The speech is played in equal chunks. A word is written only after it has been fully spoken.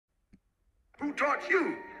Who taught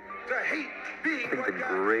you to hate being I think the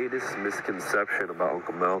greatest misconception about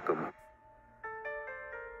Uncle Malcolm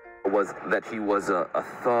was that he was a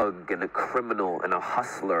thug and a criminal and a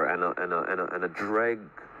hustler and a drag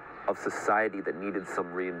of society that needed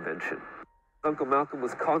some reinvention. Uncle Malcolm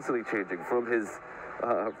was constantly changing from his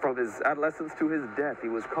adolescence to his death. He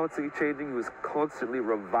was constantly changing. He was constantly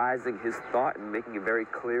revising his thought and making it very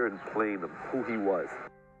clear and plain of who he was.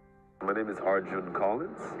 My name is Arjun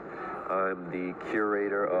Collins. I'm the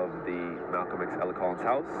curator of the Malcolm X Collins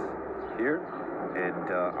house here,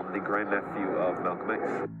 and I'm the grandnephew of Malcolm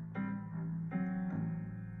X.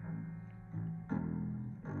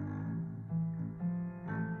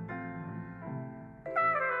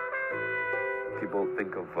 People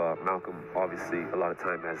think of Malcolm, obviously, a lot of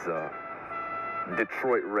time as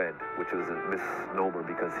Detroit Red, which was a misnomer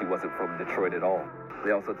because he wasn't from Detroit at all.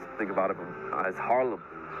 They also think about him as Harlem,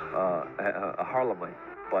 a Harlemite,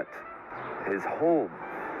 but his home,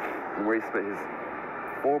 where he spent his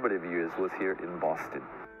formative years, was here in Boston.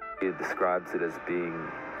 He describes it as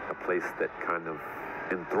being a place that kind of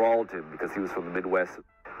enthralled him because he was from the Midwest,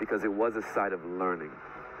 because it was a site of learning.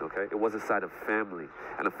 Okay? It was a side of family,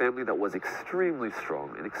 and a family that was extremely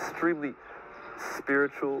strong, an extremely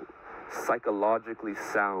spiritual, psychologically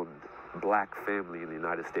sound black family in the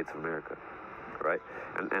United States of America, right?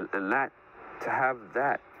 And that, to have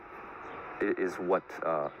that is what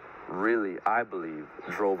really, I believe,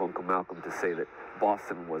 drove Uncle Malcolm to say that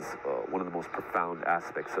Boston was one of the most profound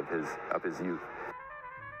aspects of his youth.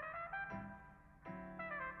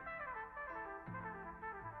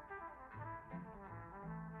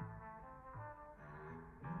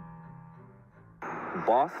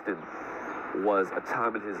 Boston was a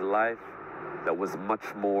time in his life that was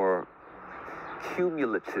much more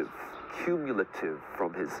cumulative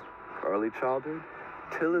from his early childhood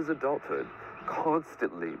till his adulthood,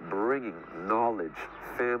 constantly bringing knowledge,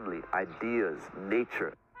 family, ideas,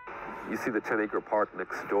 nature. You see the 10-acre park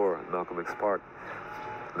next door, Malcolm X Park.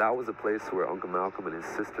 That was a place where Uncle Malcolm and his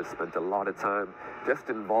sister spent a lot of time just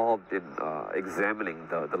involved in examining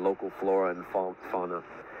the local flora and fauna.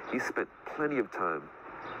 He spent plenty of time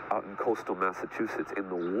out in coastal Massachusetts in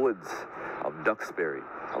the woods of Duxbury,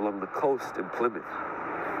 along the coast in Plymouth.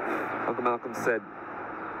 Uncle Malcolm said,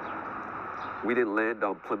 "We didn't land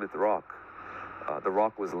on Plymouth Rock. The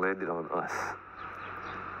rock was landed on us."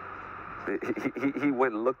 He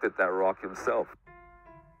went and looked at that rock himself.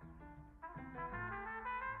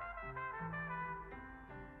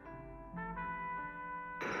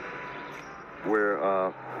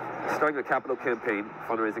 We're starting a capital campaign,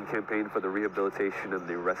 fundraising campaign for the rehabilitation and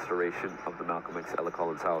the restoration of the Malcolm X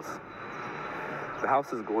Collins house. The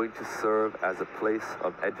house is going to serve as a place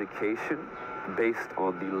of education based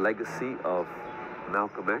on the legacy of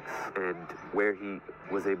Malcolm X and where he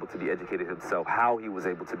was able to be educated himself, how he was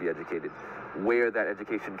able to be educated, where that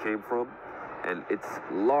education came from, and it's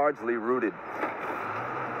largely rooted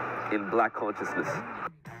in black consciousness.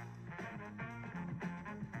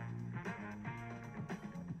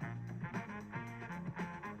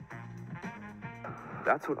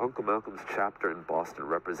 That's what Uncle Malcolm's chapter in Boston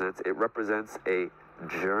represents. It represents a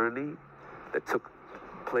journey that took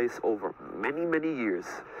place over many, many years,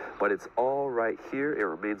 but it's all right here. It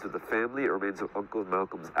remains with the family. It remains with Uncle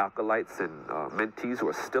Malcolm's acolytes and mentees who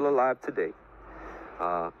are still alive today.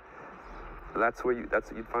 That's where you'd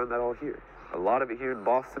find that all here. A lot of it here in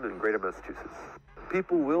Boston and greater Massachusetts.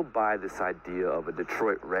 People will buy this idea of a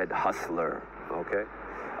Detroit Red hustler, okay?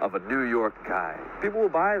 Of a New York guy. People will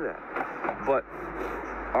buy that. But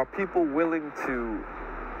are people willing to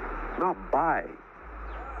not buy,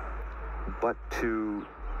 but to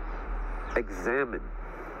examine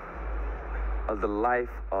the life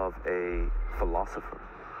of a philosopher?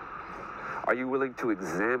 Are you willing to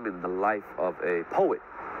examine the life of a poet,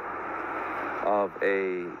 of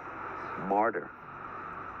a martyr?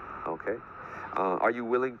 Okay? Are you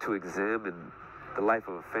willing to examine the life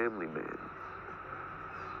of a family man?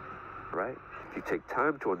 Right? If you take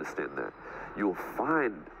time to understand that, you'll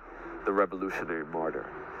find the revolutionary martyr.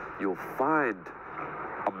 You'll find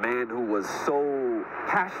a man who was so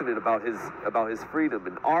passionate about his freedom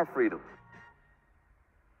and our freedom.